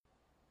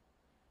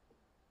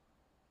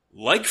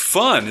Like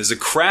Fun is a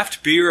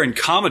craft beer and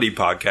comedy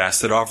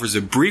podcast that offers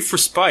a brief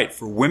respite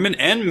for women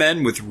and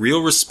men with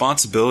real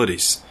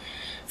responsibilities.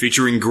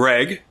 Featuring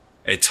Greg,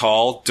 a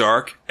tall,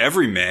 dark,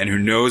 everyman who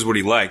knows what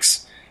he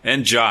likes,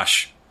 and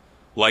Josh,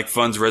 Like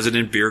Fun's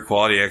resident beer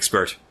quality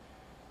expert.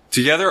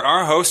 Together,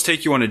 our hosts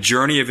take you on a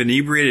journey of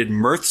inebriated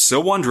mirth so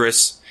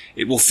wondrous,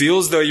 it will feel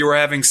as though you are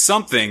having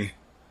something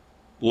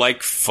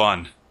like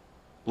fun.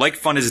 Like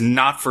Fun is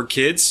not for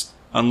kids,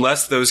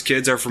 unless those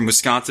kids are from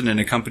Wisconsin and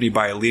accompanied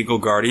by a legal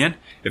guardian.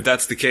 If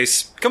that's the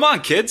case, come on,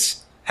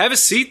 kids. Have a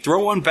seat,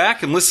 throw one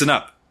back, and listen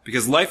up.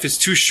 Because life is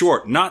too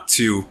short not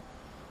to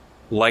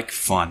like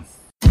fun.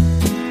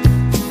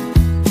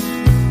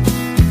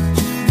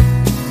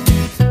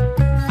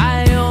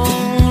 I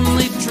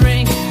only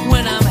drink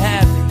when I'm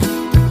happy.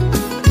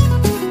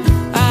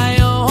 I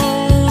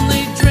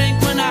only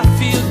drink when I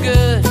feel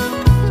good.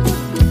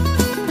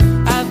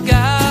 I've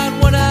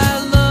got what I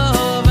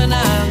love and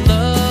I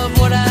love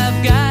what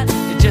I've got.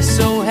 It just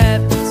so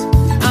happens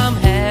I'm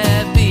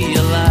happy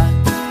a lot.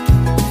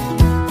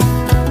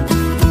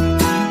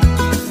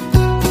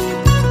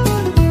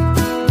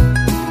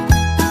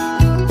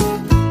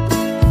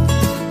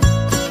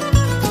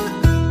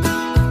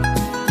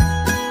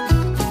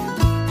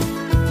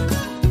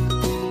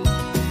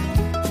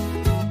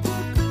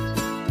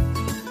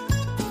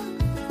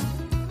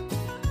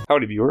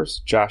 Howdy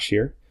viewers, Josh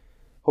here.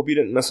 Hope you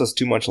didn't miss us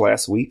too much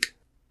last week.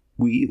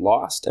 We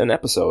lost an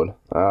episode.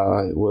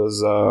 It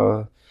was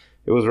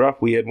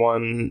rough. We had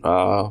one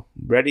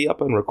ready up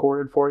and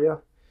recorded for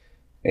you,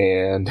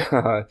 and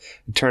it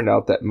turned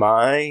out that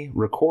my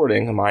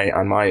recording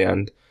on my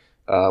end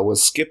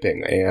was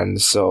skipping,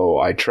 and so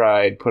I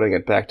tried putting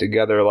it back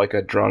together like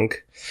a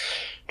drunk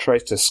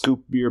tries to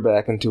scoop beer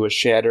back into a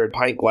shattered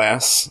pint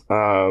glass,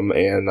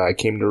 and I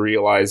came to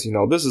realize,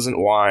 this isn't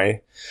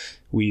why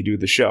we do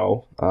the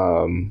show.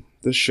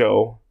 This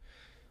show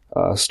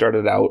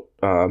started out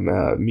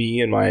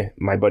me and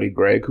my buddy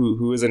Greg,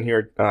 who isn't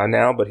here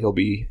now, but he'll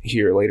be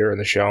here later in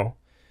the show.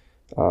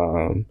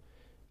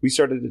 We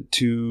started it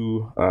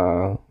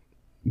to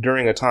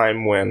during a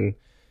time when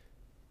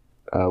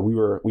we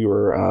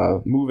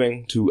were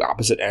moving to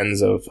opposite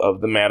ends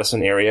of the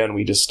Madison area, and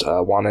we just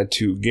wanted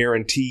to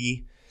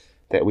guarantee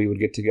that we would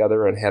get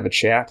together and have a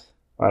chat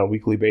on a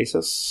weekly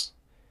basis,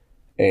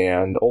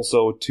 and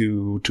also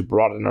to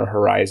broaden our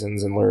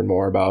horizons and learn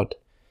more about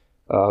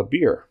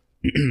beer.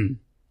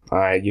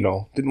 I,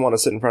 didn't want to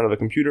sit in front of a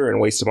computer and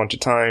waste a bunch of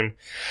time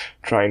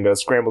trying to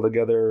scramble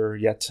together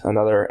yet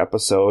another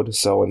episode,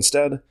 so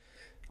instead,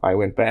 I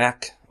went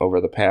back over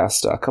the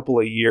past couple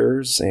of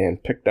years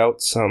and picked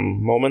out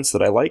some moments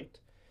that I liked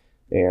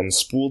and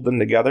spooled them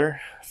together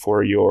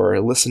for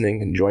your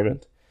listening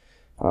enjoyment.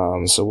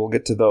 So we'll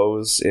get to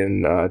those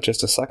in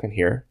just a second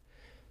here.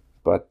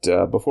 But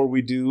before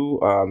we do,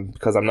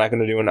 because I'm not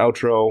going to do an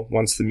outro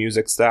once the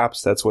music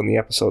stops, that's when the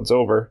episode's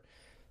over,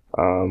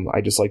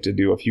 I just like to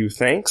do a few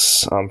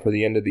thanks for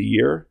the end of the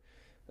year.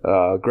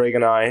 Greg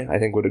and I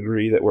think, would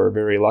agree that we're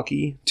very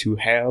lucky to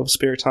have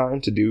spare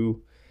time to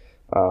do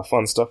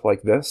fun stuff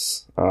like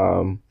this.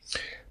 But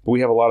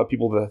we have a lot of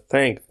people to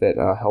thank that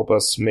help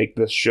us make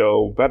this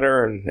show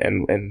better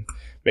and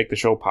make the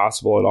show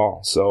possible at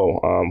all. So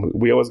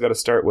we always got to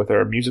start with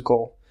our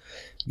musical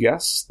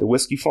guests, the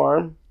Whiskey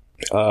Farm.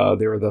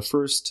 They were the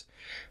first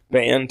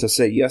band to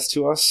say yes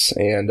to us,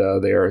 and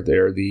they're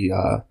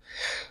the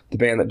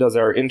band that does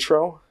our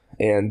intro,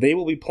 and they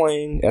will be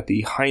playing at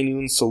the High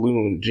Noon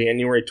Saloon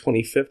January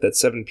 25th at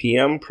 7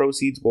 p.m.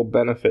 Proceeds will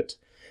benefit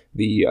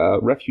the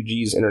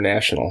Refugees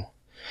International.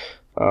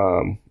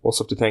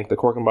 Also have to thank the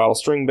Cork and Bottle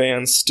String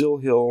Bands, Still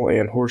Hill,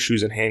 and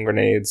Horseshoes and Hand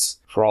Grenades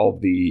for all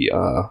of the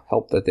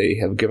help that they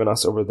have given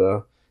us over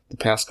the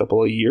past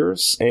couple of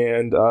years.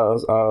 And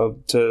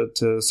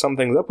to sum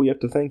things up, we have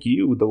to thank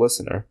you, the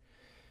listener.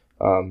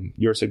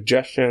 Your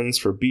suggestions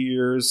for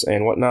beers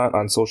and whatnot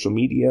on social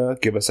media,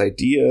 give us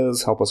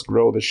ideas, help us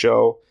grow the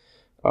show.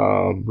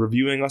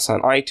 Reviewing us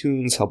on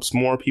iTunes helps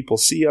more people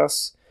see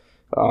us.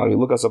 You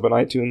look us up on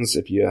iTunes.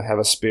 If you have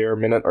a spare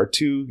minute or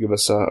two, give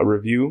us a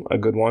review, a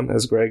good one,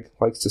 as Greg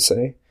likes to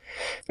say.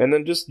 And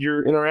then just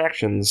your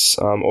interactions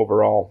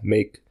overall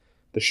make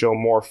the show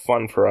more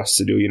fun for us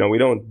to do. We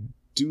don't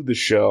do the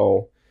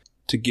show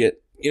to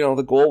get,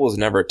 the goal was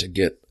never to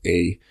get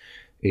a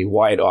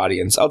wide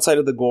audience outside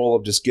of the goal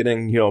of just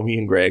getting, me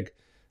and Greg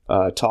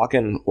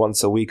talking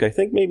once a week. I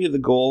think maybe the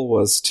goal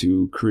was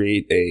to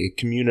create a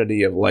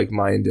community of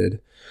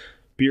like-minded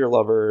beer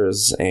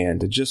lovers and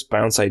to just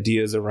bounce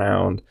ideas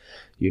around,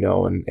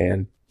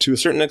 and to a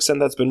certain extent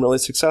that's been really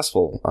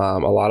successful. A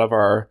lot of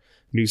our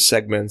new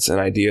segments and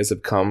ideas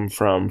have come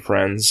from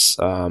friends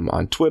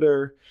on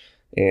Twitter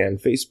and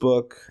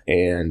Facebook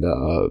and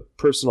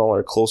personal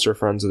or closer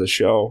friends of the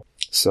show.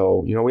 So,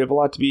 we have a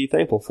lot to be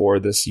thankful for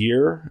this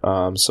year.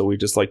 So we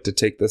just like to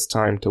take this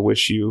time to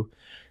wish you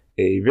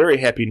a very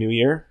happy new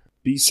year.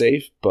 Be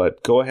safe,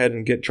 but go ahead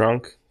and get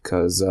drunk,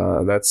 because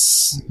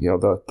that's,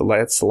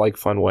 that's the like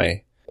fun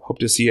way. Hope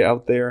to see you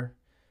out there.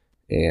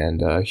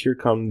 And here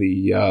come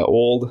the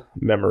old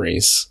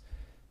memories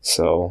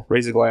So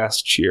raise a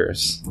glass.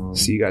 Cheers.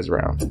 See you guys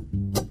around.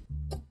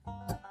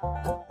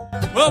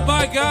 Well,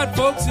 by God,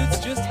 folks, it's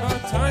just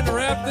about time to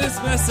wrap this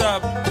mess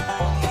up.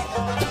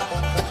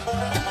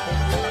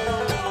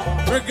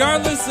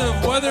 Regardless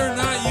of whether or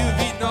not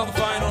you've eaten all the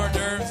fine hors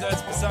d'oeuvres,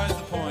 that's besides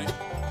the point.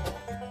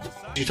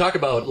 You talk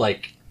about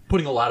like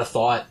putting a lot of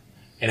thought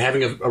and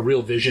having a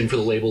real vision for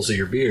the labels of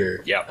your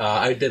beer. Yeah.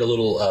 I did a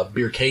little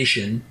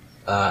beercation.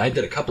 I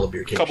did a couple of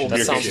beercations. Couple of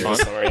beer sounds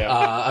cases. fun. Yeah.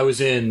 I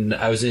was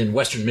in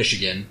Western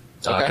Michigan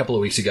a couple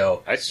of weeks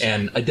ago, Nice.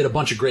 and I did a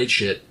bunch of great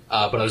shit.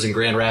 But I was in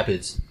Grand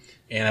Rapids,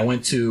 and I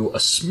went to a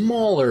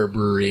smaller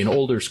brewery, an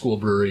older school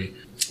brewery.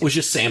 Was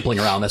just sampling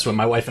around. That's what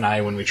my wife and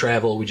I, when we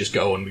travel, we just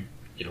go and we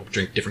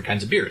drink different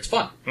kinds of beer. It's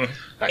fun. Nice.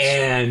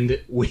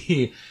 And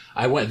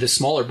this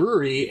smaller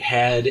brewery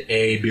had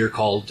a beer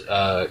called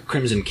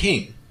Crimson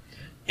King.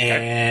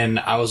 And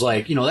I was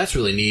like, that's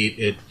really neat.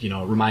 It,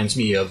 reminds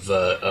me of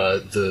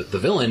the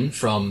villain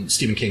from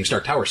Stephen King's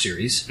Dark Tower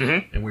series.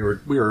 Mm-hmm. And we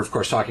were of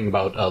course talking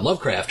about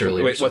Lovecraft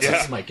earlier. Wait, what's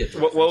this his- might get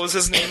What was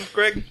his name,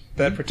 Greg?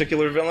 That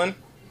particular villain?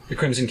 the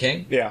Crimson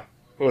King? Yeah.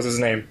 What was his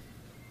name?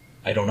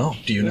 I don't know.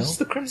 Do you know? This is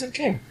the Crimson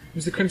King.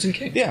 Who's the Crimson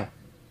King? Yeah.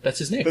 That's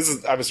his name.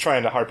 I was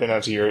trying to harp in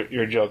onto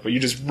your joke, but you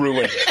just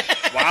ruined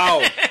it.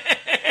 Wow.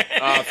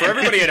 For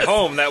everybody at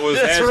home, that was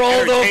Let's as roll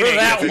over entertaining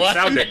that as it one.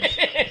 sounded.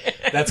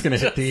 That's going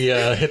to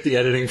hit the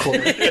editing for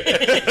me.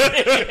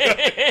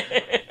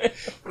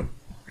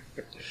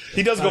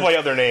 He does go by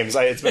other names.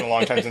 It's been a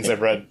long time since I've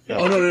read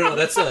Oh, no.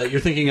 That's, you're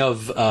thinking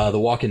of The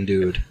Walking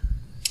Dude.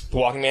 The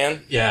Walking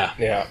Man. Yeah.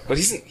 Yeah, but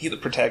isn't he the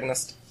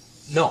protagonist?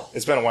 No.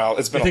 It's been a while.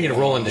 It's been. You're thinking a of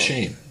while. Roland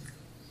Deschain.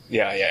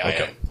 Yeah. I am.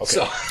 Okay.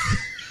 So,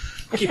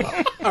 keep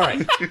up. All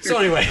right. So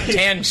anyway,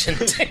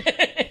 Tangent.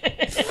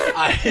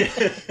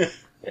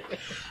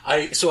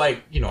 I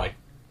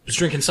was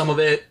drinking some of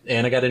it,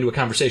 and I got into a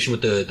conversation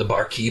with the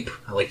barkeep.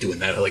 I like doing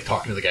that. I like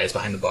talking to the guys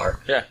behind the bar.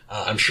 Yeah.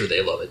 I'm sure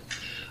they love it.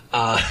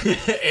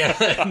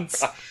 And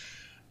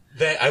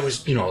that I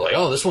was, like,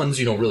 oh, this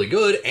one's, really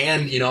good.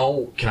 And,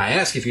 can I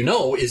ask if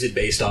is it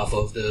based off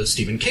of the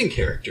Stephen King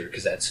character?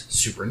 Because that's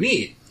super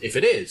neat if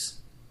it is.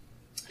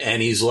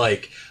 And he's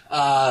like,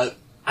 I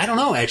don't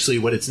know actually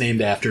what it's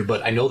named after,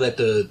 but I know that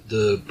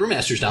the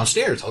brewmaster's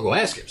downstairs. I'll go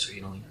ask him. So,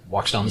 he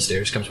walks down the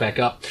stairs, comes back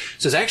up.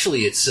 Says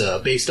actually it's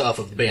based off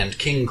of the band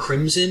King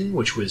Crimson,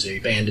 which was a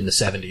band in the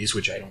 70s,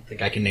 which I don't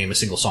think I can name a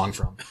single song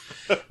from.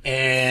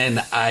 And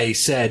I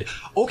said,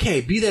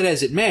 okay, be that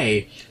as it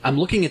may, I'm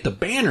looking at the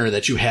banner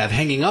that you have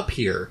hanging up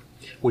here,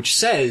 which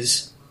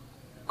says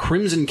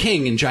Crimson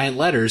King in giant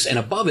letters, and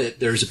above it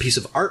there's a piece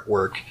of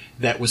artwork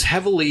that was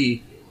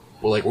very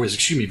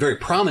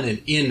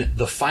prominent in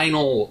the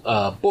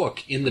final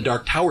book in the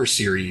Dark Tower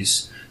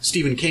series.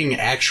 Stephen King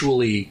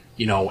actually,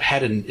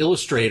 had an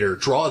illustrator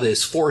draw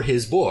this for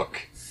his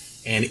book,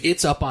 and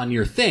it's up on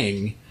your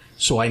thing,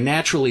 so I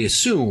naturally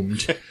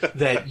assumed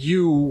that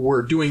you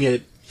were doing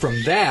it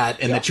from that,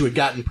 and that you had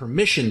gotten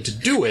permission to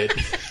do it,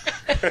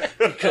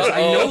 because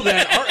I know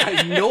that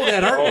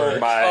artwork. Oh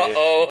my!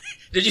 Uh-oh.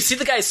 Did you see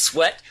the guy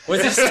sweat?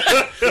 Was this?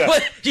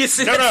 What, do you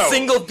see that no.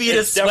 single bead of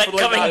It's sweat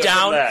definitely coming not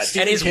down, from that.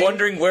 and he's King?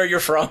 wondering where you're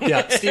from?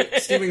 Yeah,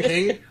 Stephen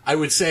King, I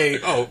would say,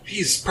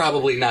 he's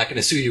probably not going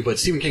to sue you, but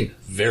Stephen King,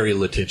 very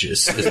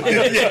litigious. Is my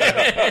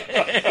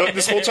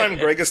This whole time,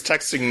 Greg is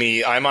texting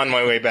me. I'm on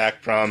my way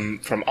back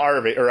from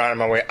on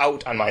my way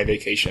out on my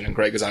vacation, and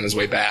Greg is on his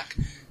way back,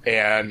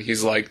 and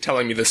he's like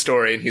telling me the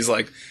story, and he's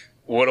like,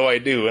 "What do I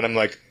do?" And I'm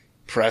like,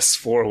 "Press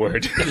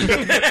forward."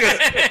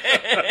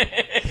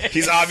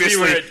 He's obviously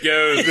See where it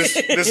goes.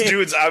 This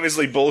dude's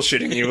obviously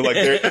bullshitting you. Like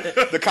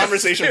the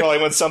conversation probably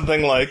went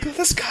something like,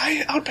 "This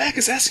guy out back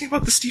is asking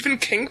about the Stephen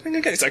King thing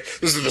again." He's like,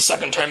 "This is the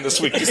second time this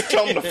week. Just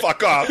tell him to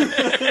fuck off."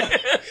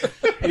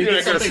 He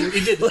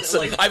did Listen,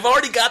 like, I've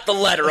already got the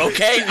letter,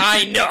 okay?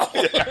 I know.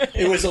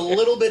 it was a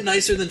little bit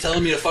nicer than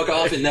telling me to fuck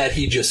off in that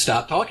he just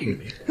stopped talking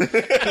to me. He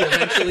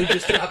eventually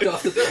just dropped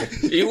off the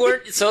bill. You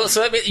weren't so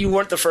that means you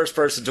weren't the first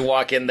person to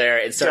walk in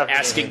there and start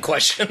asking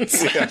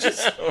questions.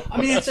 I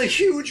mean, it's a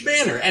huge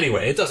banner.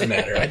 Anyway, it doesn't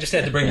matter. I just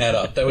had to bring that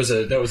up. That was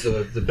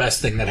the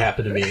best thing that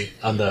happened to me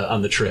on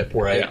the trip,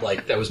 where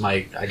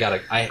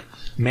I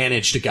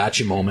managed a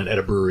gotcha moment at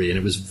a brewery, and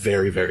it was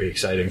very, very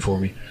exciting for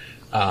me.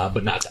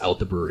 But not to out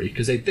the brewery,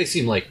 because they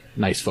seem like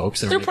nice folks.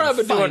 They're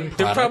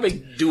probably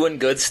doing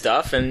good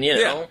stuff, and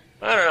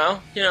I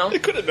don't know,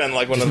 It could have been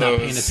like one Just of not those.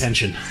 paying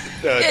attention.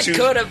 It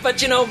could have,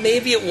 but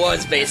maybe it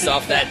was based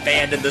off that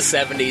band in the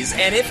 70s.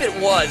 And if it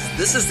was,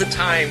 this is the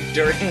time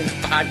during the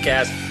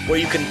podcast where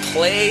you can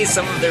play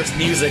some of their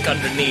music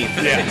underneath.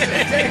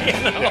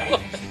 Yeah.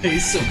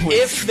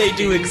 If they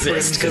do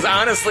exist. Because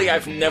honestly,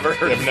 I've never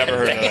heard I've never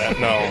heard of that.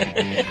 No.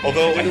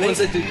 Although I The ones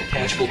think, that do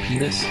detachable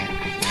penis?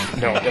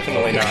 no,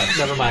 definitely not.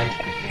 Never mind.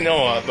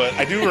 No, but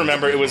I do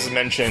remember it was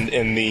mentioned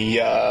in the.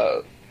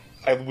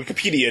 I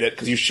Wikipedia'd it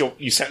because you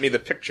sent me the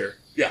picture.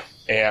 Yeah.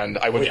 And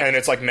and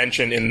it's like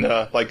mentioned in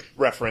the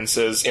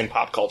references in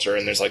pop culture,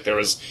 and there's a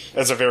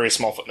very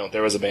small footnote.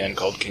 There was a band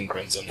called King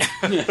Crimson.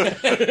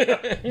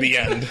 The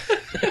end.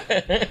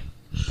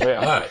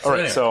 Yeah. All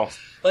right. So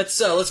Let's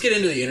get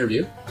into the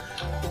interview.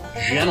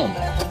 gentlemen.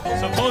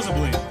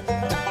 Supposedly.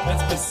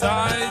 That's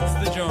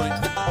besides the joint.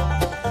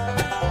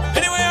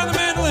 Anyway, on the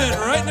mandolin,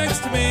 right next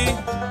to me,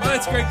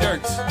 that's Greg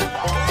Dirks.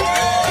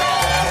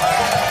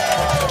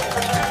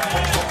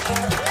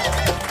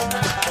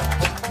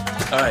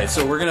 All right,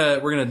 so we're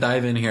gonna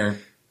dive in here.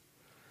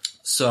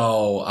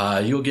 So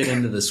you'll get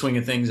into the swing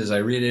of things as I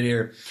read it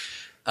here.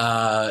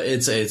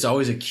 It's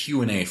always a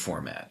Q&A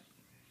format.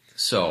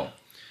 So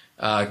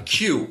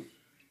Q.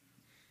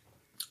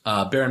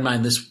 Bear in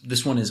mind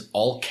this one is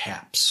all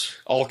caps.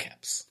 All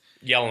caps.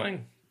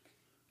 Yelling.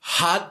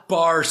 Hot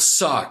bar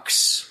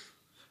sucks.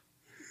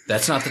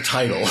 That's not the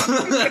title.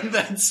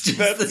 That's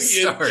just the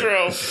start.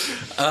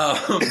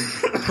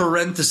 Intro.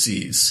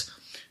 Parentheses.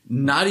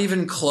 Not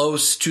even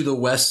close to the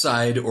West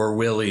Side or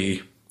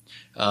Willie.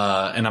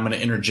 And I'm going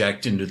to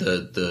interject into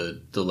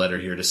the letter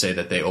here to say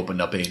that they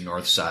opened up a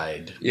North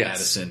Side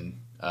Madison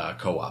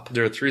co-op.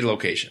 There are 3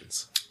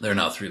 locations. There are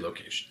now 3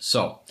 locations.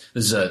 So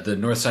this is the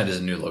North Side is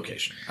a new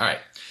location. All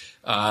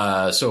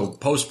right. So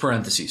post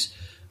parentheses,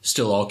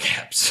 still all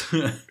caps.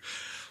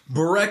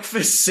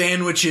 Breakfast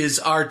sandwiches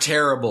are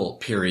terrible.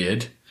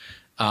 Period.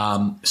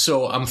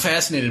 So I'm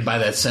fascinated by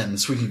that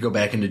sentence. We can go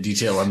back into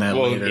detail on that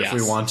later if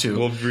we want to.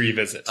 We'll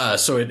revisit.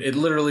 So it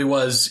literally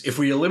was, if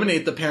we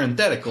eliminate the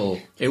parenthetical,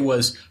 it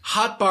was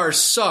hot bar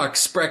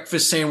sucks,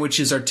 breakfast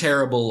sandwiches are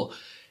terrible,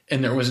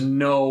 and there was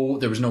no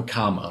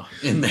comma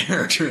in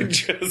there.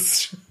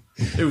 Just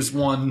It was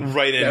one.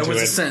 Right into That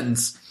was it. a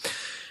sentence.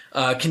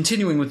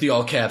 Continuing with the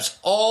all caps,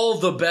 all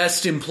the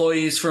best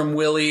employees from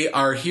Willie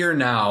are here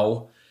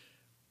now.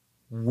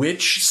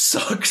 Which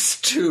sucks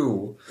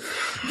too.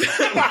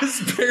 That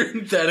was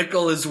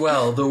parenthetical as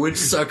well. The which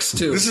sucks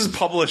too. This is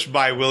published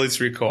by Willie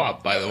Street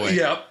Co-op, by the way.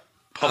 Yep.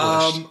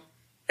 Published.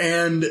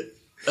 And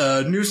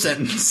new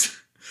sentence.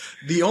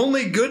 The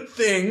only good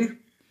thing,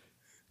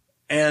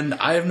 and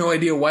I have no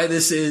idea why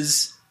this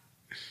is,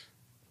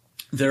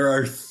 there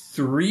are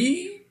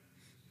 3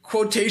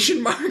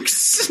 quotation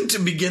marks to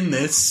begin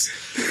this.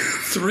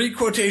 3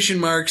 quotation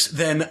marks,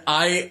 then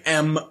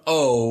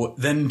IMO,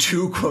 then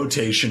 2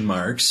 quotation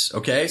marks.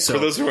 Okay, so For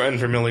those who are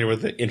unfamiliar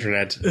with the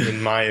internet,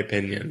 in my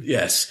opinion.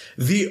 yes,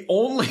 the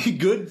only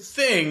good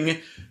thing,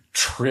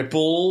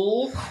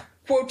 triple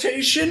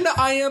quotation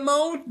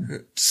IMO,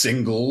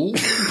 single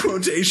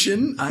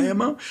quotation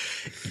IMO,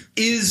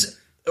 is,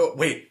 oh,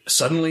 wait,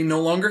 suddenly no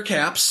longer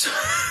caps,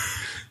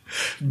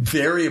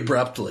 very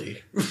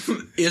abruptly,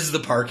 is the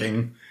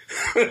parking.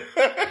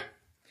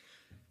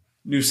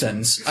 New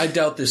sentence. I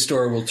doubt this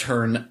store will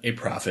turn a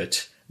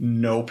profit.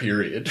 No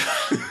period.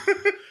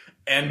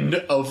 End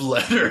of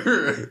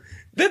letter.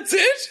 That's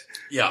it?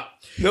 Yeah.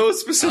 No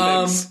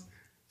specifics.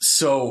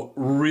 So,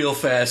 real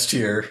fast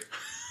here.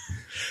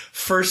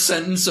 First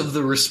sentence of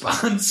the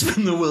response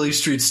from the Willie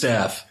Street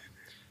staff.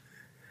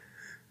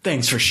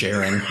 Thanks for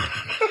sharing.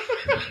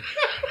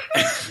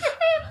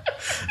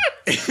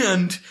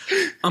 And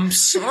I'm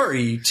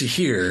sorry to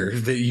hear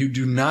that you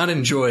do not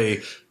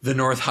enjoy the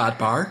North Hot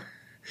Bar,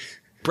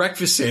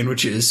 breakfast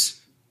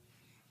sandwiches,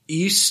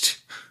 East,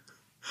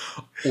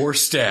 or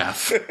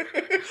staff.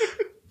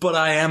 But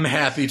I am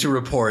happy to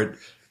report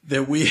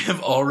that we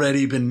have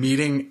already been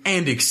meeting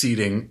and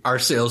exceeding our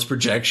sales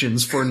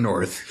projections for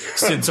North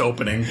since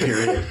opening,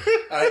 period.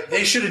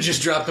 They should have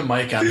just dropped the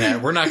mic on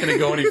that. We're not going to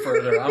go any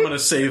further. I'm going to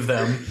save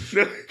them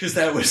because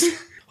that was...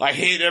 I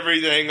hate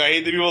everything. I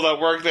hate the people that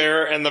work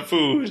there and the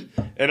food.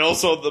 And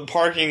also the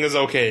parking is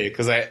okay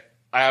because I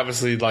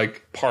obviously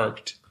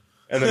parked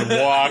and then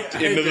walked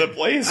into the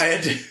place. I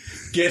had to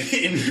get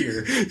in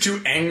here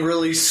to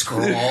angrily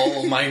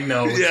scrawl my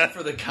notes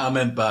for the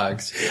comment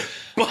box.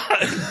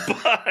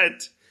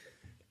 But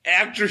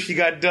after he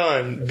got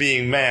done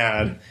being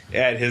mad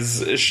at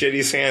his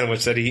shitty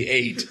sandwich that he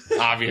ate,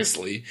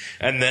 obviously,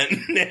 and then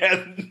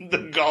had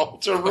the gall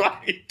to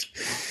write,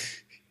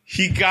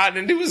 he got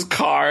into his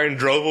car and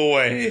drove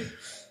away.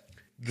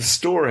 The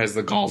store has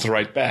the gall to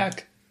write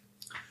back.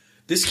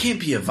 This can't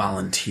be a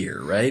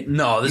volunteer, right?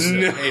 No, this is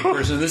a paid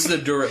person. This is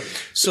a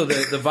so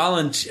the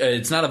volunteer.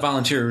 It's not a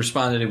volunteer who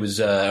responded. It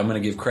was I'm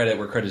going to give credit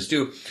where credit's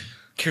due.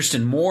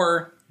 Kirsten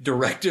Moore,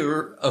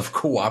 director of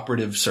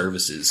cooperative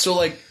services. So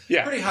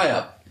pretty high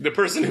up. The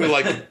person who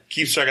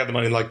keeps track of the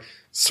money.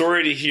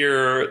 Sorry to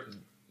hear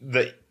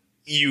that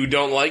you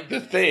don't like the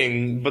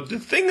thing, but the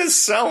thing is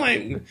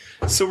selling,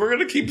 so we're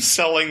gonna keep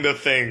selling the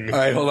thing. All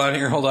right,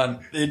 hold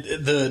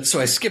on.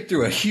 So I skipped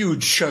through a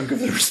huge chunk of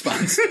the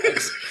response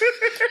text,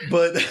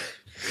 but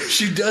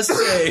she does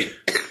say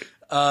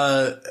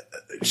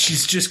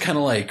she's just kind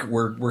of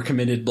we're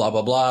committed, blah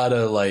blah blah,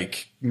 to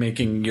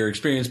making your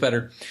experience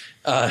better.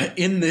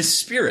 In this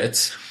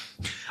spirit,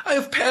 I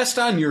have passed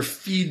on your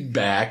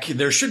feedback.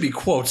 There should be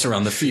quotes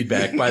around the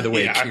feedback, by the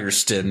way,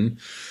 Kirsten.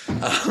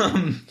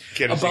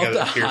 About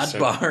the hot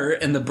bar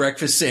and the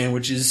breakfast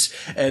sandwiches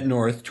at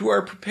North to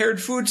our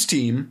prepared foods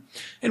team,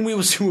 and we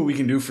will see what we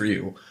can do for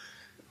you.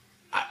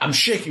 I'm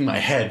shaking my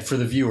head for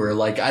the viewer.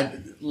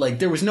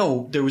 There was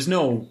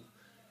no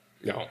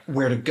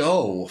where to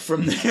go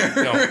from there.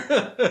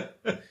 No.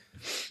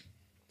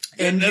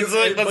 And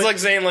that's like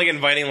saying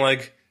inviting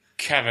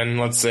Kevin,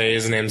 let's say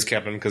his name's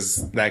Kevin,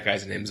 because that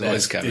guy's name's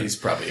always Kevin. He's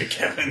probably a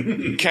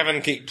Kevin.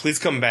 Kevin, please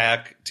come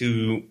back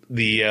to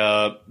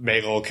the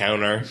bagel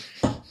counter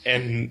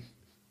and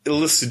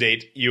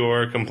elucidate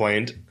your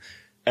complaint,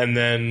 and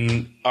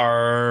then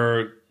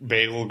our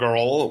bagel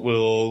girl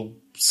will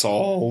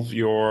solve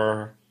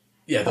your...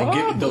 Yeah,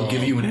 they'll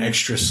give you an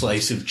extra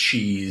slice of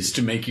cheese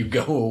to make you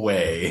go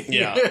away.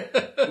 Yeah.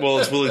 Well,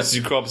 it's Willie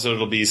Zucrow, so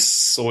it'll be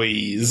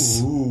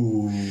soys.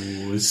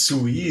 Ooh,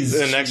 squeeze.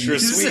 An extra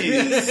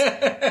squeeze.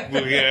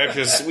 We'll get an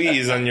extra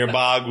squeeze on your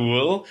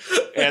bagul,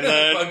 and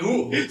then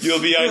Bagul.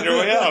 you'll be on your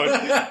way out.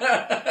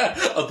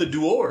 Out the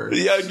door.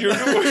 Yeah, your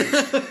door.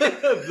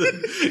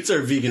 It's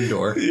our vegan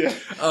door. Yeah.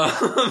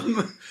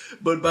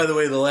 But by the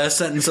way, the last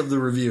sentence of the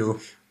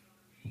review.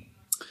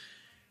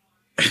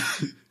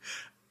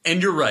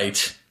 And you're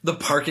right. The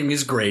parking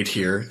is great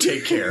here.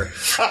 Take care.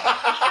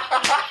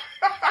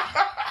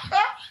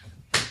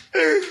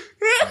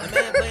 The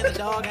man playing the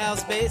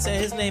doghouse bass,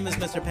 his name is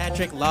Mr.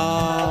 Patrick Lagerman.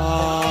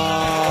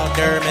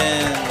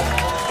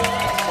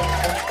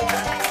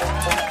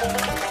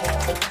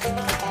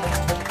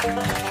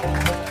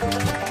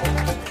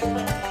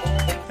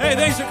 Hey,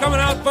 thanks for coming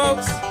out,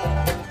 folks.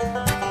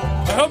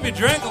 I hope you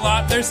drank a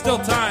lot. There's still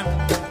time.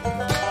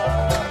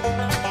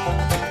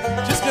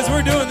 Just because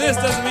we're doing this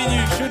doesn't mean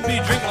you should be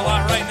drinking a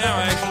lot right now,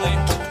 actually.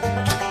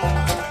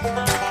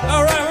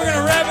 All right, we're going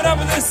to wrap it up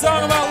with this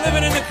song about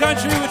living in the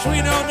country, which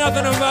we know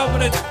nothing about,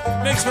 but it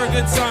makes for a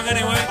good song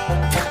anyway.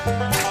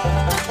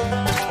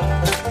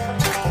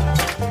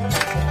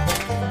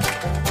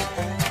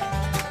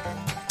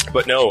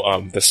 But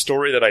no, the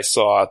story that I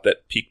saw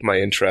that piqued my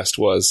interest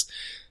was,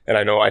 and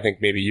I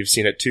think maybe you've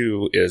seen it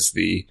too, is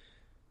the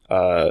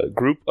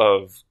group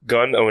of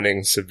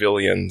gun-owning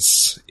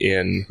civilians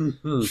in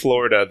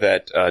Florida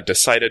that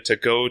decided to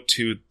go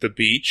to the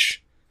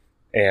beach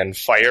and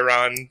fire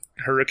on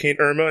Hurricane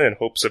Irma in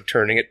hopes of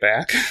turning it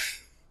back.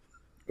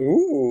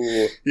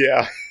 Ooh.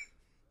 Yeah.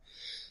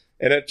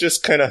 And it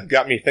just kind of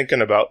got me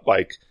thinking about,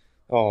 like,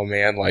 oh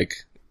man,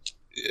 like,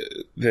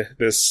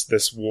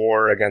 this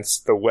war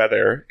against the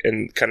weather,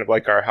 and kind of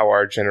like how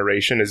our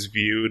generation is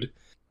viewed,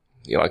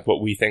 you know, like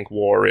what we think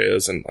war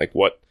is, and like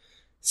what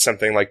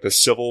something like the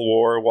Civil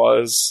War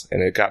was.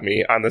 And it got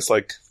me on this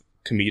like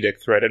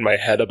comedic thread in my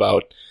head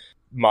about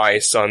my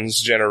son's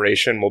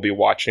generation will be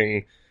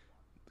watching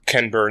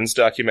Ken Burns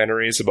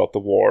documentaries about the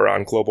war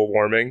on global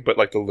warming, but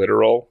like the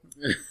literal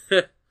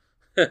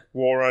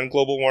war on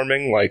global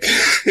warming, like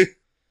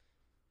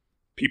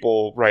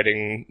people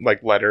writing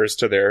like letters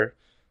to their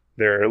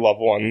loved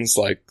ones,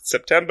 like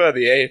September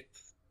the 8th,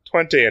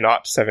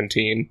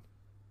 2017,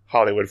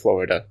 Hollywood,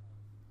 Florida.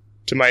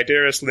 To my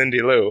dearest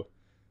Lindy Lou,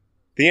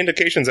 the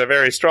indications are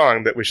very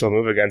strong that we shall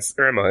move against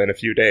Irma in a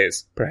few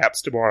days,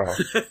 perhaps tomorrow.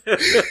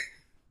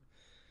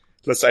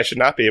 Lest I should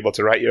not be able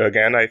to write you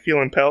again, I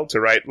feel impelled to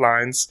write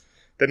lines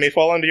that may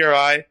fall under your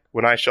eye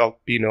when I shall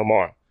be no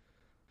more.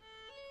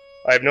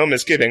 I have no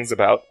misgivings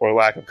about, or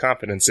lack of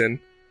confidence in,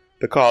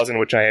 the cause in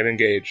which I am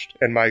engaged,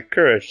 and my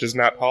courage does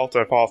not halt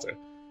or falter.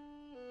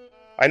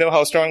 I know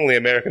how strongly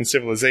American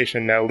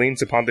civilization now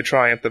leans upon the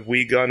triumph of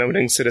we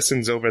gun-owning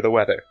citizens over the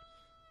weather,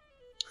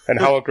 and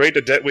how great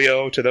a debt we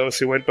owe to those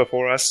who went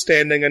before us,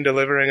 standing and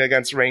delivering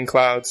against rain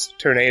clouds,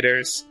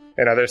 tornadoes,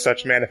 and other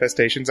such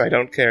manifestations I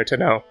don't care to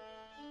know.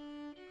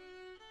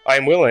 I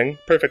am willing,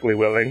 perfectly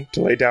willing,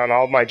 to lay down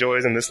all my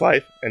joys in this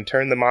life and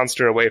turn the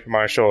monster away from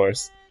our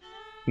shores.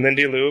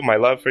 Lindy Lou, my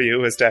love for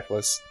you is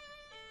deathless.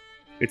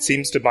 It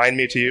seems to bind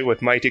me to you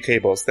with mighty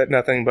cables that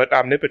nothing but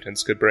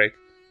omnipotence could break.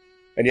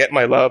 And yet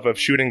my love of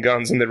shooting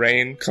guns in the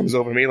rain comes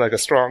over me like a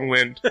strong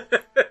wind.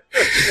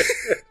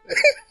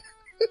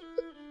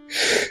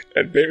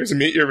 And bears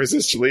me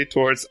irresistibly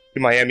towards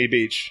Miami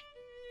Beach.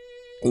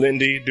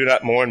 Lindy, do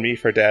not mourn me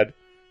for dead.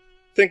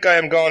 Think I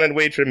am gone and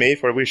wait for me,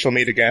 for we shall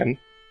meet again.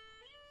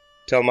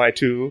 Tell my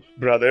two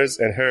brothers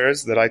and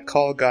hers that I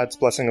call God's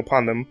blessing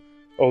upon them.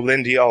 Oh,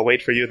 Lindy, I'll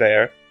wait for you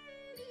there.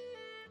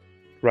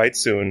 Right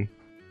soon.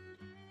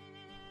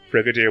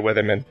 Brigadier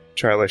Weatherman,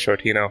 Charlie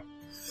Shortino.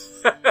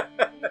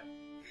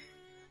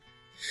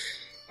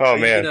 Oh,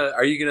 man.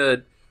 Are you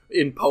gonna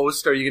in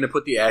post? Are you gonna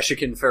put the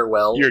Ashikin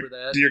farewell for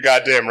that? You're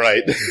goddamn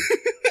right.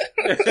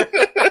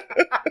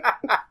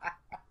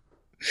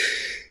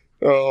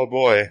 Oh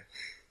boy.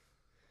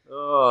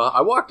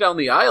 I walked down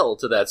the aisle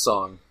to that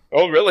song.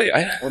 Oh really?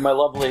 Or my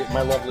lovely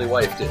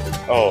wife did.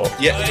 Oh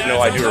yeah. No,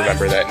 I do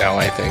remember that now.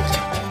 I think.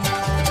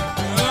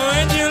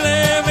 When you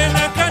live in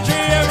the country,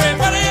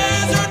 everybody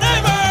is your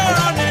neighbor.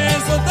 On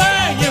this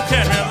thing you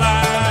can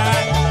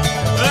rely.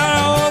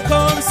 I'll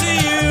come see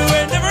you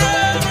and never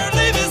ever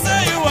leave you.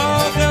 Say you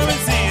won't come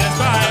and see us.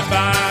 Bye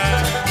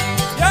bye.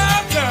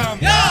 Y'all come.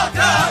 Y'all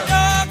come.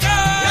 Y'all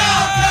come.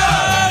 Y'all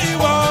come.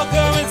 You won't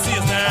come and see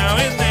us now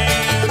and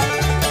then.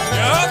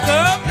 Y'all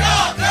come.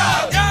 Y'all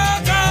come.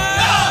 Y'all come.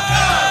 Y'all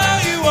come.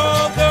 You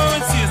won't come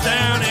and see us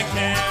down in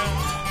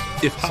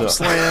camp. If Hop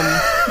Slam.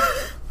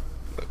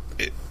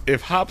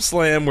 If Hop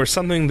Slam were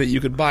something that you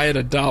could buy at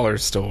a dollar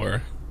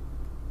store,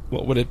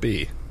 what would it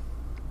be?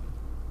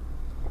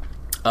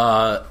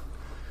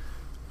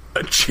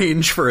 A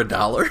change for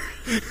 $1?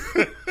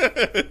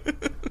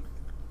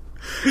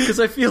 Because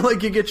I feel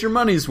like you get your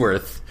money's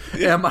worth.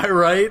 Am I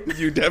right?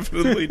 You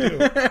definitely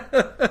do.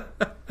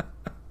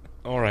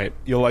 All right,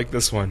 you'll like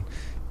this one.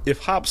 If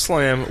Hop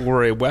Slam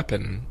were a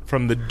weapon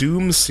from the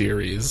Doom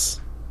series,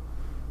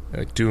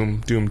 like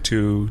Doom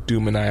 2,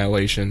 Doom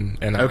Annihilation,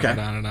 and on and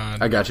on and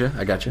on. I gotcha.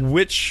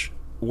 Which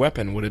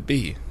weapon would it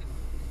be?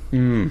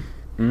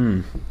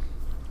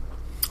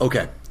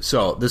 Okay,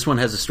 so this one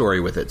has a story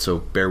with it, so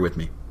bear with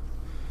me.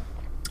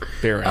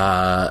 In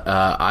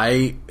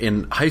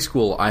high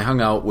school, I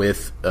hung out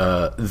with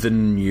the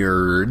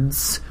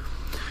nerds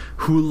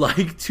who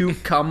like to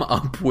come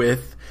up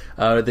with.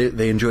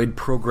 They enjoyed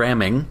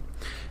programming,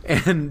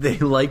 and they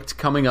liked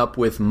coming up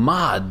with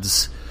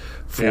mods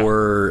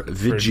for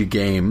video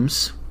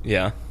games.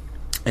 Yeah.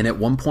 And at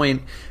one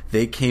point,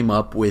 they came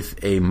up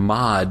with a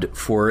mod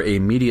for a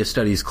media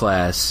studies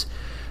class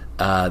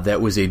that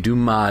was a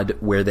Doom mod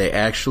where they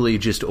actually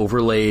just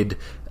overlaid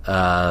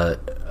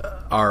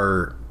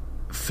our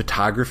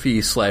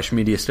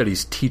photography/media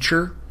studies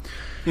teacher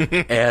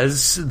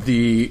as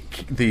the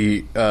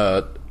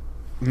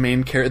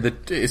main character.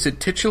 Is it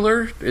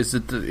titular? Is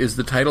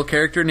the title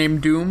character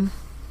named Doom?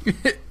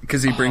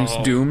 Because he brings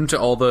Doom to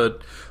all the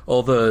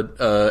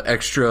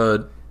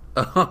extra.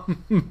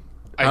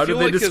 How did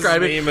they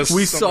describe it?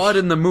 We saw it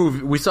in the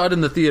movie. We saw it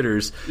in the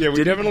theaters. Yeah,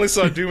 we definitely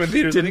saw Doom in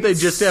theaters. Didn't they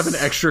just have an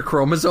extra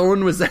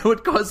chromosome? Was that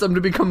what caused them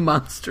to become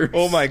monsters?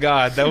 Oh my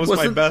god, that was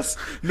my best.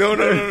 No.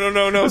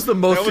 It was the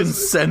most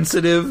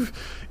insensitive,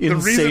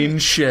 insane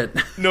shit.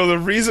 No, the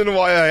reason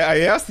why I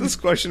asked this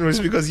question was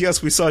because,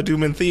 yes, we saw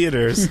Doom in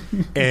theaters,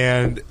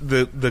 and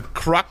the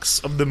crux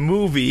of the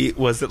movie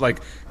was that,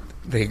 like,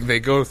 They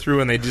go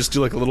through and they just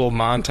do like a little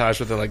montage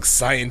where they're like,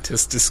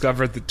 scientists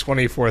discovered the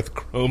 24th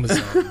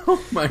chromosome,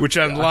 which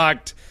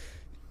unlocked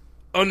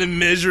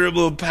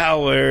unimmeasurable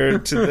power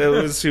to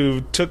those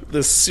who took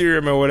the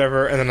serum or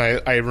whatever. And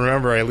then I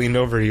remember I leaned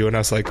over to you and I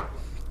was like,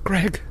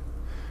 Greg,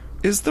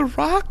 is The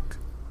Rock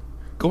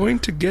going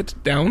to get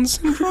Down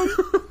syndrome?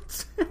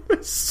 It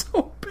was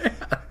so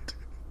bad.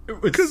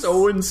 It was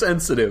so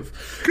insensitive.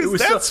 It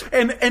was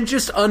and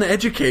just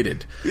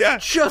uneducated. Yeah,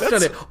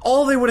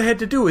 All they would have had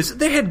to do is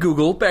they had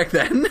Google back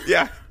then.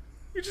 Yeah,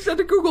 you just had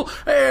to Google.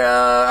 Hey,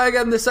 I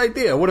got this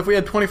idea. What if we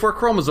had 24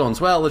 chromosomes?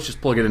 Well, let's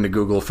just plug it into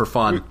Google for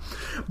fun.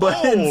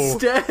 But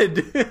instead,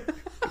 they're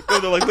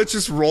like, let's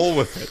just roll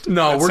with it.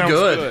 No, we're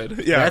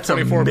good. Yeah, that's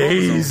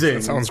amazing.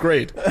 That sounds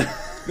great.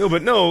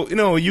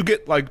 No, you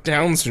get like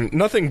Down syndrome.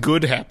 Nothing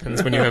good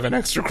happens when you have an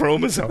extra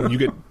chromosome. You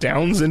get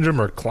Down syndrome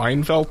or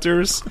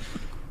Klinefelters.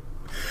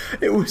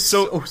 It was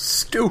so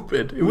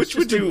stupid. It was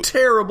just a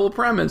terrible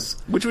premise.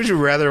 Which would you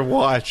rather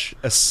watch?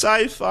 A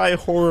sci-fi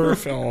horror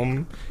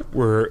film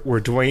where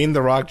Dwayne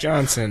 "The Rock"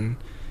 Johnson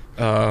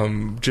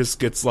just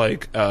gets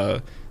like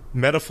a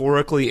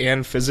metaphorically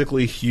and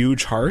physically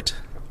huge heart?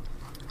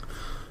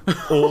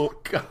 Oh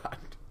God!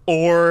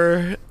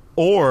 Or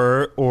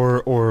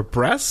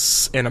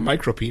breasts and a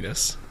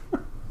micropenis.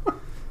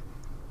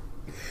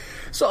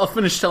 So I'll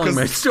finish telling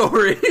my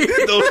story.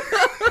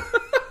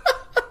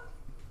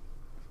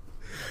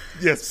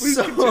 Yes, please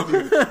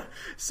continue.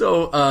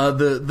 So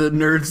the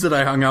nerds that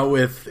I hung out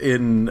with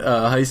in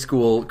high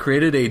school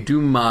created a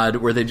Doom mod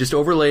where they just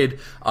overlaid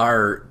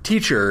our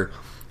teacher,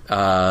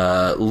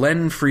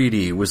 Len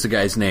Freedy was the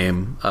guy's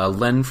name.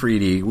 Len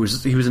Freedy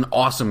he was an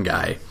awesome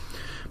guy.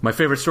 My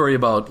favorite story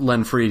about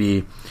Len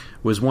Freedy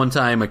was one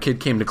time a kid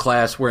came to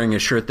class wearing a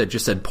shirt that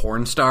just said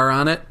porn star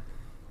on it.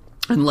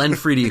 And Len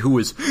Freedy, who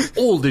was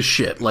old as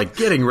shit, like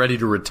getting ready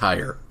to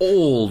retire,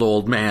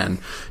 old man,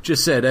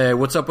 just said, "Hey,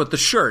 what's up with the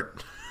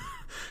shirt?"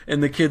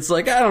 And the kid's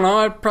like, "I don't know,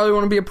 I probably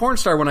want to be a porn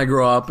star when I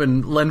grow up."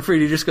 And Len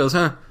Freedy just goes,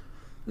 "Huh,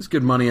 there's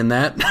good money in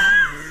that."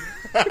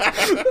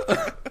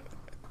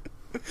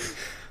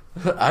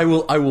 I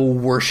will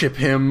worship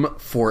him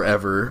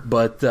forever.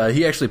 But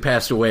he actually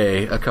passed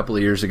away a couple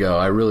of years ago.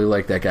 I really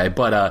like that guy.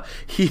 But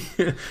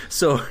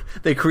so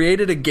they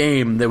created a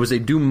game that was a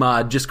Doom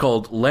mod just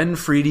called Len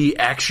Freedy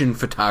Action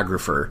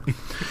Photographer.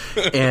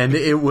 And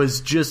it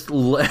was just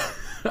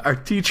our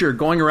teacher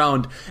going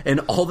around, and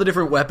all the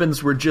different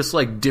weapons were just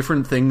like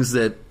different things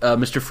that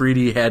Mr.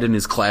 Freedy had in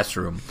his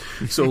classroom.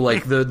 So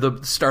like the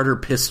starter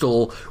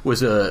pistol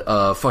was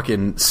a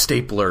fucking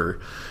stapler,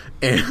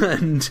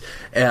 and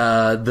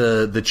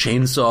the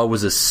chainsaw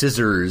was a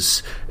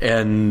scissors,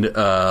 and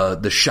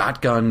the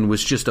shotgun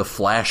was just a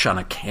flash on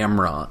a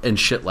camera and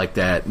shit like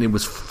that. And it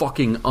was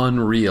fucking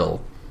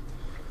unreal.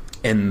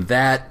 And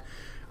that,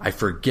 I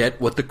forget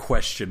what the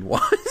question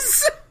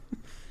was.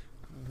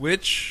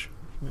 Which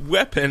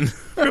weapon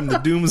from the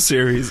Doom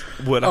series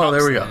would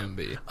there we go.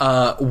 Be?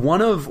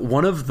 One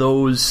of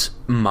those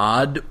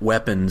mod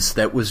weapons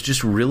that was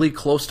just really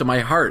close to my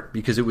heart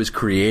because it was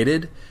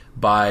created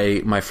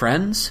by my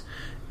friends,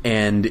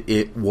 and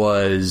it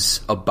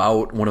was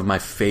about one of my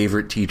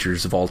favorite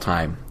teachers of all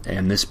time.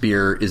 And this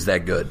beer is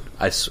that good.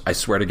 I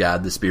swear to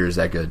God, this beer is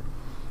that good.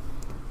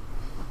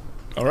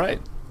 All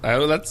right, I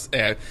was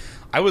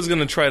going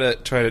to try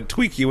to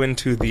tweak you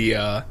into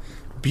the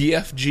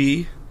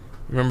BFG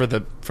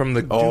Remember from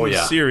the Oh, Doom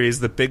yeah. series,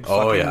 the big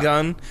fucking Oh, yeah.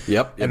 gun?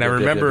 Yep. And I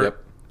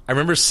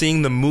remember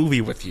seeing the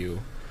movie with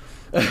you.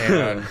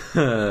 And,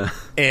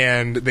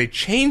 and they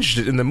changed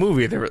it in the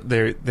movie.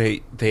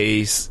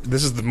 This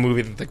is the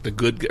movie that like the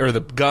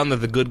gun that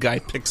the good guy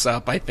picks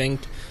up, I think,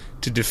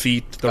 to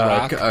defeat the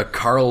Rock.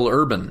 Carl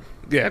Urban.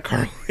 Yeah,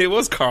 Carl. It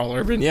was Carl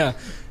Urban. Yeah,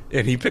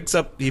 and he picks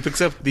up the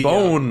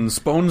Bones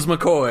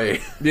McCoy.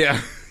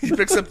 Yeah, he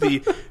picks up the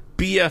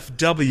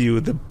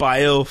BFW, the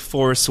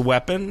Bioforce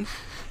weapon,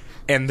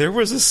 and there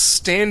was a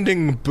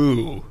standing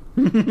boo.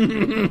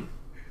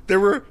 There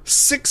were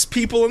 6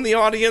 people in the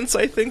audience,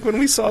 I think, when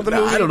we saw the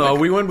movie. I don't know.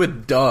 We went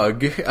with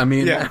Doug. I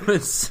mean, Yeah.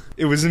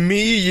 It was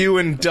me, you,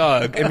 and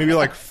Doug, and maybe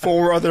like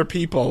 4 other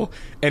people.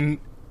 And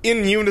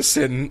in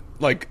unison,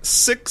 like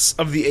 6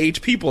 of the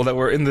 8 people that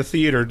were in the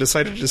theater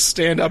decided to just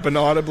stand up and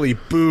audibly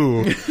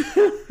boo.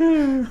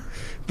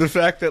 The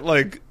fact that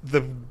like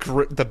the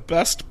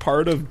best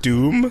part of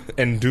Doom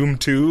and Doom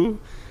 2,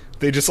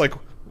 they just like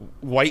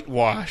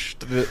whitewashed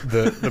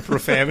the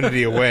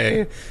profanity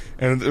away,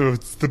 and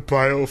it's the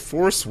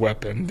Bioforce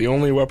weapon, the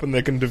only weapon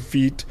that can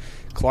defeat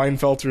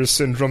Klinefelter's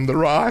Syndrome the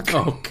Rock.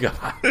 Oh,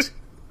 God.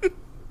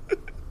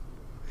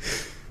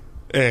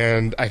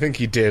 And I think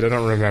he did. I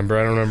don't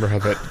remember how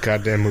that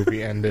goddamn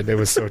movie ended. It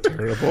was so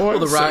terrible.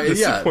 Well,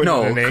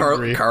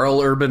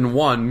 Carl Urban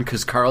won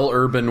because Carl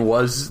Urban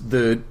was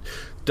the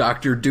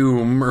Dr.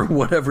 Doom or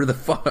whatever the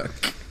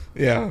fuck.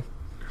 Yeah.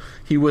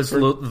 He was the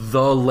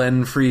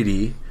Len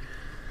Freedy.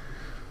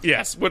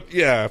 Yes, for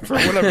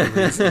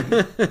whatever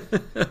reason.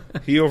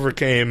 He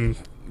overcame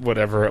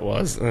whatever it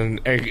was. And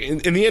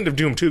in the end of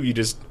Doom 2,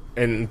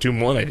 and Doom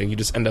 1, I think, you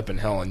just end up in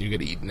hell and you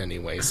get eaten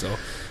anyway. So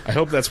I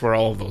hope that's where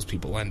all of those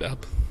people end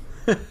up.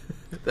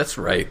 That's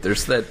right.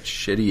 There's that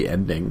shitty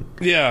ending.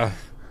 Yeah.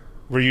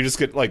 Where you just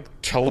get,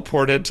 like,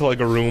 teleported to, like,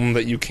 a room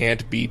that you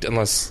can't beat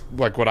unless,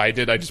 like, what I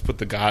did, I just put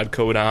the God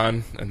code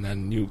on, and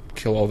then you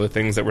kill all the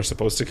things that were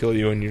supposed to kill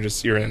you, and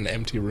you're in an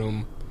empty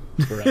room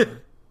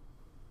forever.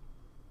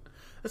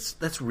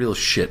 That's real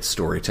shit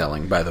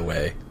storytelling, by the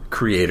way.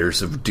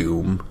 Creators of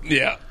Doom.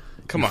 Yeah.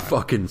 Come on.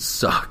 Fucking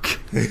suck.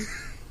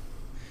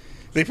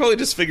 They probably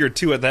just figured,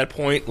 too, at that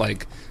point,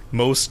 like,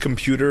 most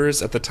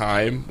computers at the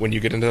time, when you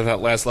get into that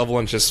last level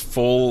and it's just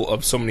full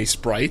of so many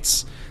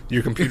sprites,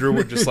 your computer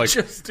would just, like,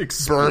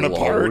 burn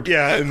apart.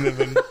 Yeah, and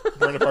then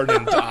burn apart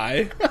and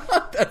die.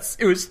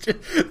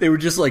 They were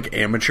just, like,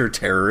 amateur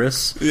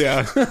terrorists.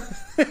 Yeah.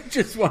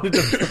 Just wanted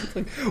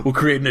to, we'll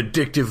create an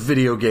addictive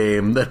video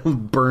game that will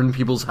burn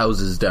people's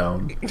houses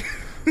down.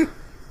 And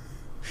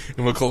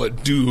we'll call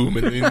it Doom,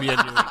 and in the end you're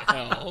in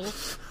hell.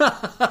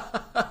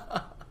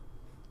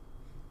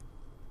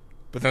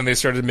 But then they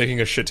started making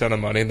a shit ton of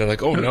money, and they're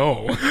like, oh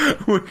no.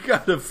 We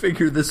gotta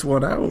figure this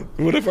one out.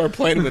 What if our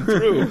plan went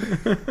through?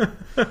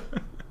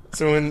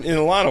 So in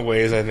a lot of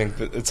ways, I think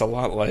that it's a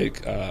lot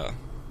like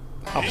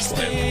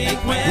Hopsley.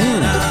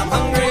 When I'm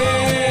hungry,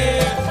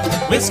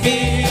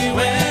 whiskey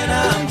when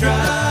I'm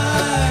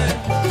dry,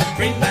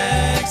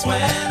 greenbacks when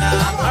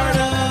I'm hard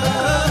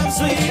up,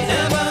 sweet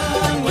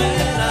heaven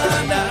when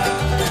I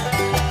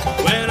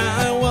die. When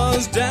I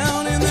was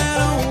down in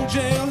that old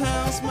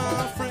jailhouse,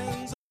 my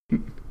friends.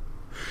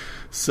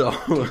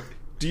 So,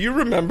 do you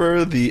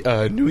remember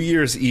the New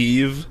Year's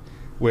Eve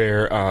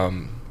where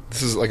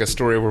this is like a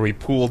story where we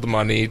pooled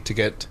money to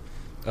get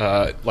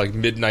like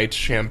midnight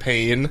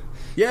champagne?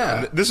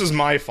 Yeah. And this is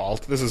my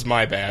fault. This is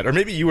my bad. Or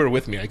maybe you were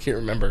with me. I can't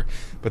remember.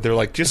 But they're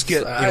like, just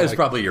get... It's like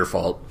probably your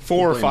fault.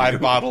 4 or 5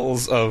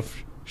 bottles of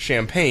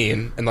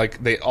champagne, and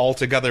like they all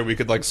together we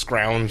could like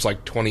scrounge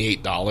like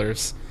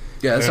 $28.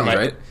 Yeah, that sounds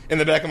right. In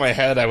the back of my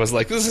head, I was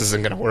like, this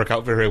isn't going to work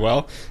out very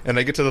well. And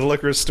I get to the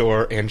liquor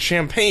store, and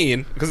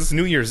champagne, because it's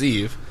New Year's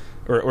Eve,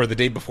 or the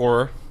day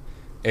before,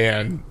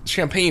 and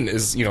champagne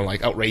is,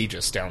 like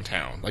outrageous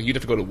downtown. Like, you'd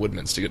have to go to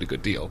Woodman's to get a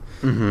good deal.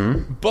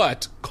 Mm-hmm.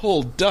 But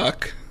Cold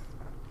Duck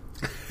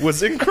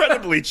was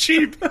incredibly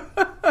cheap.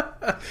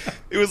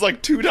 It was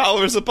like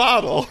 $2 a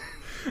bottle.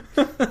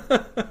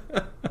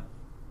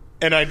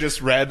 And I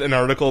just read an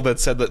article that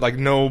said that like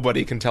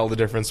nobody can tell the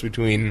difference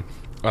between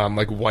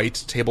like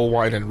white table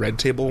wine and red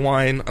table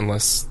wine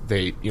unless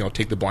they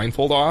take the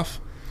blindfold off.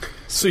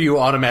 So you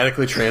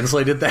automatically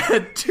translated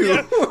that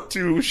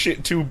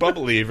to to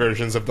bubbly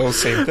versions of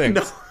those same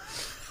things.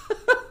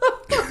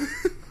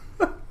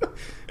 No.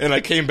 And I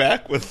came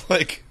back with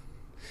like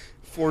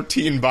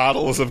 14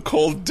 bottles of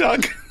Cold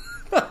Duck.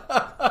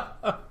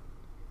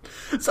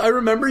 So I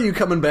remember you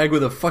coming back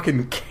with a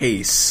fucking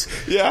case.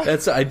 Yeah.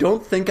 I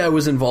don't think I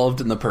was involved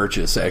in the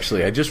purchase,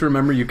 actually. I just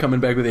remember you coming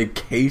back with a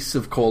case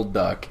of Cold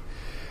Duck.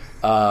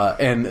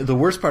 And the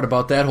worst part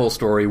about that whole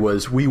story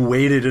was we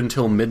waited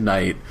until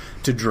midnight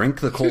to drink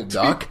the Cold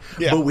Duck,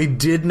 yeah. But we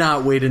did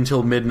not wait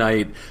until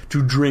midnight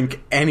to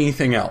drink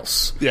anything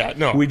else. Yeah,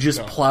 no. We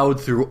just plowed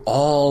through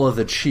all of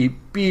the cheap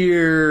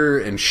beer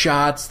and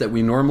shots that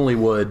we normally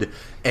would,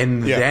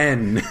 and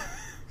then...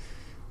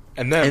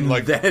 And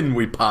then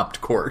we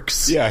popped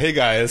corks. Yeah, hey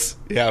guys.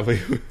 Yeah,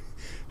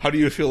 how do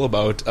you feel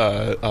about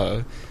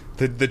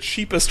the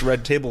cheapest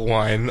red table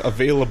wine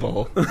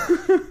available?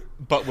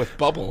 but with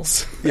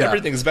bubbles. Yeah.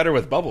 Everything's better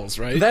with bubbles,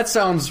 right? That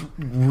sounds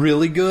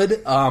really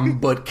good,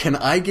 but can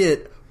I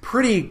get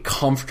pretty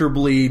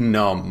comfortably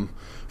numb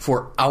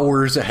for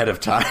hours ahead of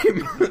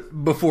time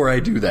before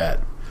I do that?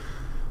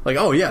 Like,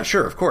 oh yeah,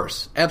 sure, of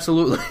course,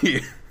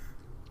 absolutely.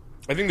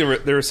 I think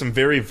there were some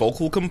very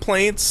vocal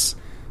complaints,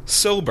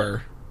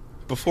 sober,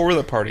 before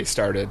the party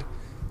started,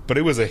 but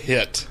it was a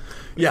hit.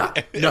 Yeah,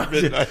 no, At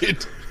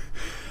midnight.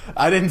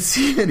 I didn't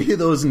see any of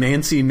those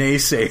Nancy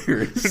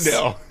naysayers.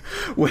 No.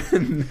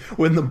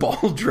 When the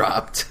ball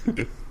dropped.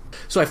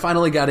 So I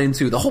finally got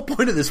into the whole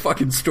point of this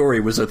fucking story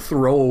was a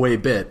throwaway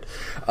bit.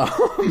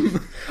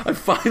 I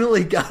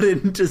finally got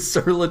into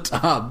Sur La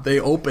Table. They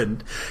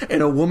opened,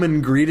 and a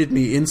woman greeted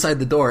me inside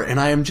the door, and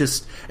I am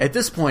just at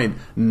this point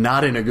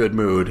not in a good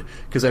mood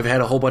because I've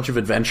had a whole bunch of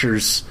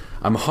adventures.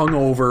 I'm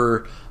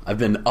hungover. I've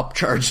been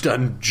upcharged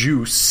on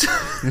juice.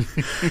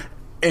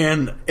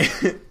 And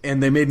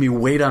they made me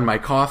wait on my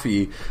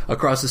coffee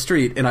across the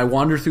street, and I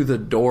wander through the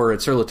door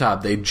at Sur La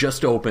Table. They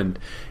just opened,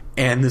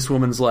 and this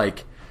woman's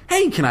like,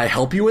 "Hey, can I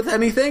help you with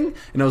anything?"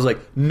 And I was like,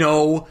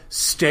 "No,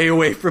 stay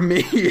away from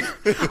me.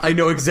 I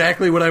know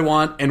exactly what I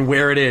want and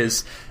where it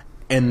is."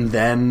 And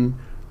then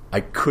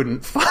I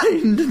couldn't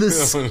find the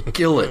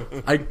skillet.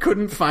 I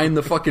couldn't find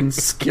the fucking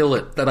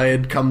skillet that I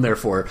had come there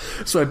for.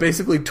 So I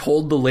basically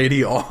told the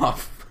lady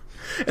off,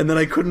 and then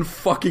I couldn't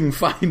fucking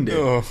find it.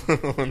 Oh,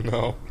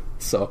 no.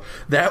 So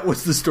that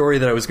was the story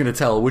that I was going to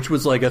tell, which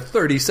was like a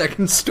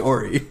 30-second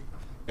story.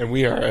 And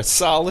we are a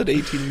solid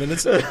 18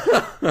 minutes in.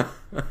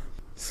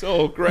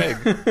 So, Greg,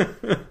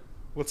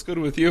 what's good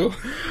with you?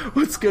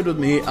 What's good with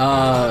me?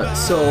 Nobody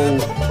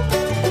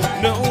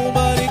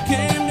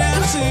came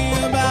down to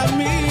see about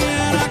me,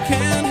 and I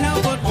can't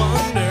help but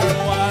wonder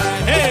why.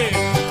 Hey,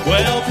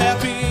 well,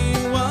 Pappy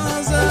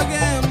was a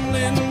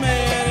gambling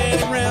man, and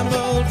he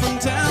rambled from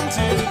town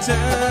to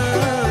town.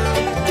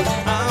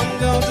 I'm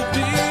going to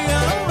be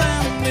a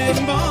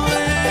rambling boy,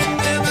 and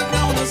never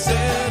gonna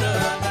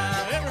settle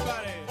down.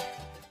 Everybody.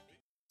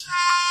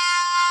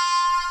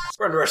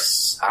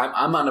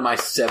 I'm on to my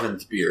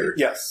 7th beer.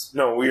 Yes.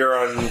 No, we are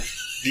on...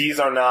 These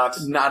are not...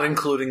 Not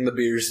including the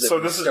beers that So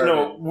we this is... started.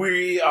 No,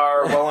 we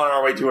are well on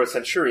our way to a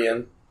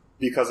Centurion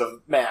because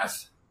of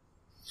math.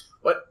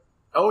 What?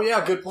 Oh,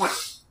 yeah, good point.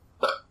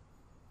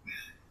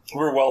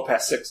 We're well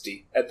past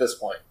 60 at this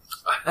point.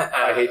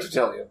 I hate to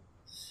tell you.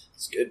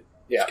 It's good.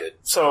 Yeah. Good.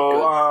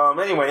 So,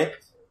 anyway,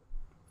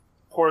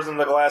 pours in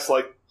the glass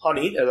like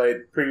honey, as I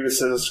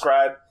previously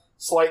described.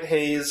 Slight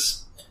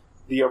haze.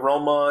 The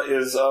aroma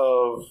is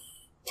of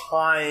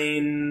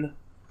pine,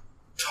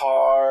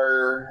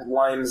 tar,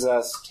 lime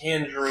zest,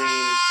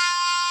 tangerine.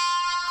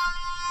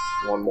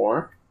 One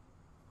more.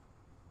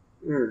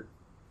 And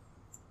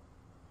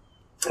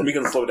we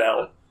can slow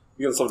down.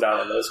 We can slow down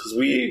on this because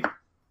we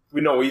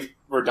know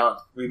we're done.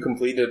 We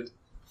completed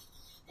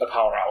the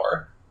power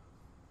hour.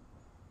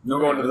 No,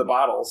 Going to the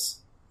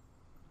bottles.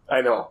 I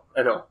know.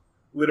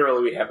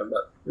 Literally, we haven't,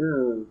 but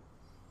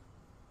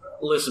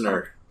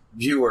Listener,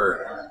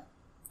 viewer,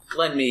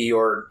 lend me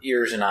your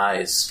ears and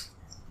eyes.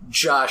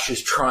 Josh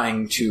is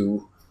trying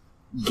to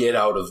get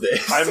out of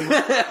this. I'm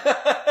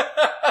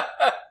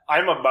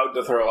about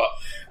to throw up.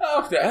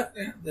 Oh,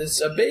 that's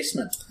a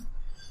basement.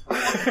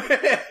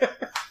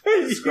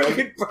 You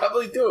could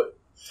probably do it.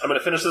 I'm going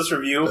to finish this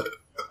review,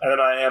 and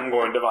then I am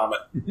going to vomit.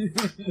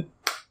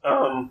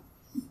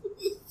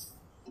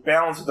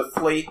 Balanced with a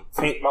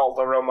faint malt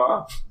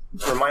aroma,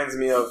 reminds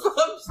me of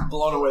I'm just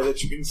blown away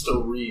that you can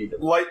still read.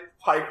 light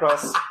pie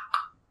crust,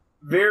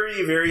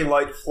 very, very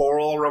light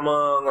floral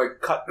aroma, like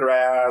cut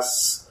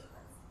grass,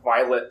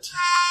 violet.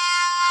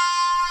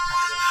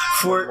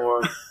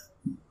 For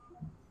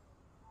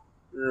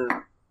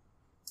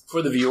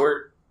the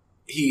viewer,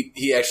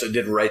 he actually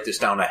did write this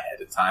down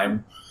ahead of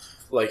time.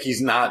 Like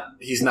he's not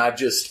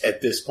just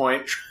at this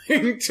point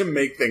trying to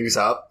make things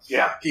up.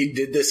 Yeah. He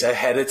did this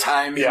ahead of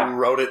time. Yeah. He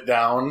wrote it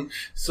down.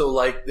 So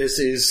like this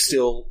is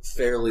still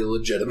fairly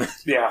legitimate.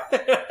 Yeah.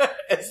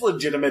 As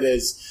legitimate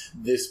as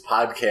this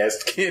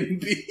podcast can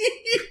be.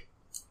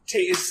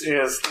 Taste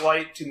is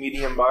light to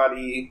medium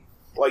body,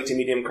 light to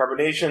medium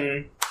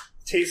carbonation.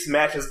 Taste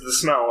matches the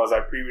smell, as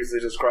I previously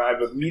described,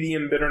 with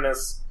medium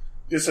bitterness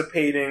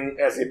dissipating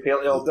as a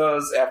pale ale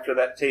does after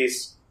that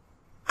taste.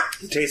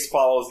 The taste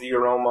follows the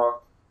aroma.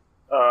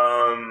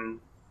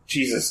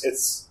 Jesus,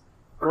 it's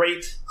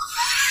great.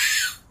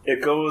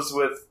 It goes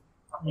with...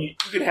 You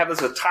can have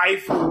this with Thai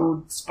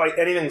food,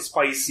 anything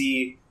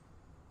spicy,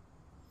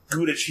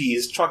 Gouda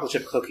cheese, chocolate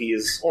chip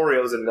cookies,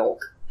 Oreos, and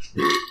milk.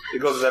 It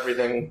goes with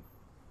everything.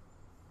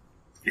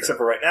 Except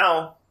for right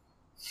now,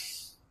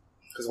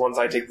 because once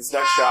I take this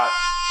next shot...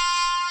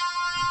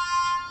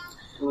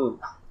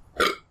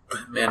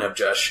 Man up,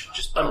 Josh.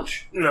 Just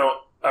punch.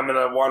 I'm going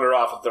to wander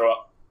off and throw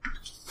up.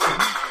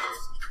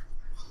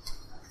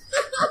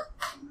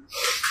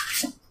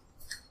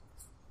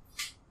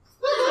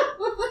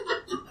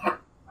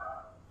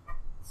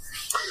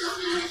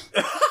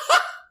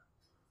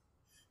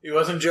 He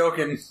wasn't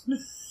joking.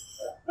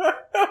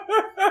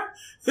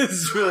 This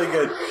is really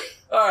good.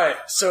 All right,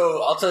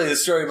 so I'll tell you the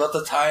story about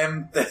the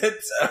time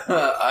that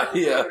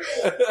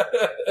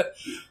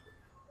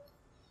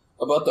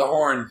about the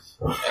horn.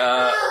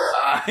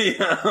 I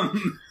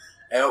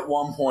at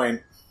one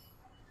point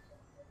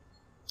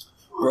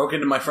broke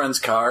into my friend's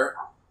car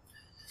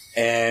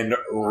and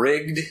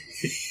rigged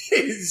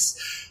his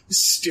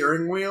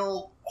steering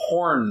wheel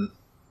horn.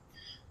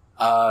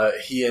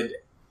 He had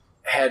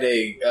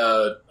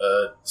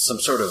some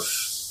sort of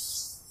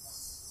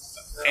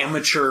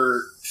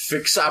amateur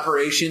fix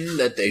operation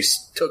that they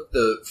took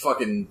the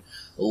fucking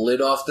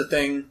lid off the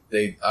thing,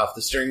 off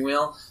the steering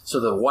wheel, so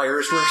the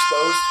wires were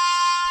exposed.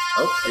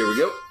 Oh, here we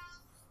go.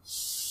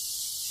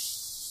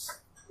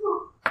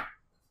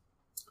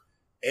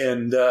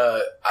 And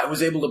I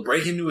was able to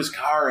break into his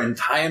car and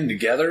tie him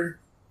together.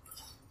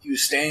 He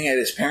was staying at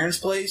his parents'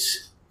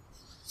 place,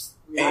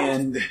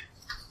 and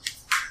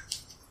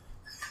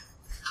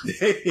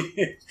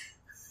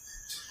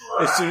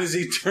as soon as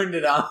he turned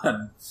it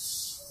on,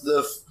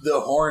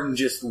 the horn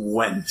just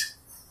went.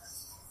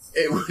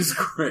 It was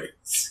great.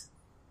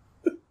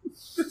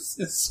 This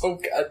is so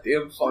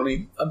goddamn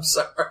funny. I'm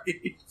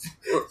sorry.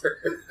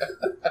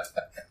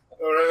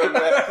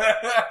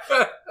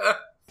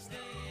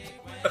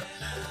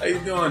 How you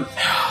doing?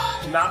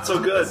 Not so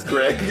good,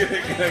 Greg. Can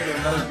I get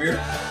another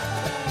beer?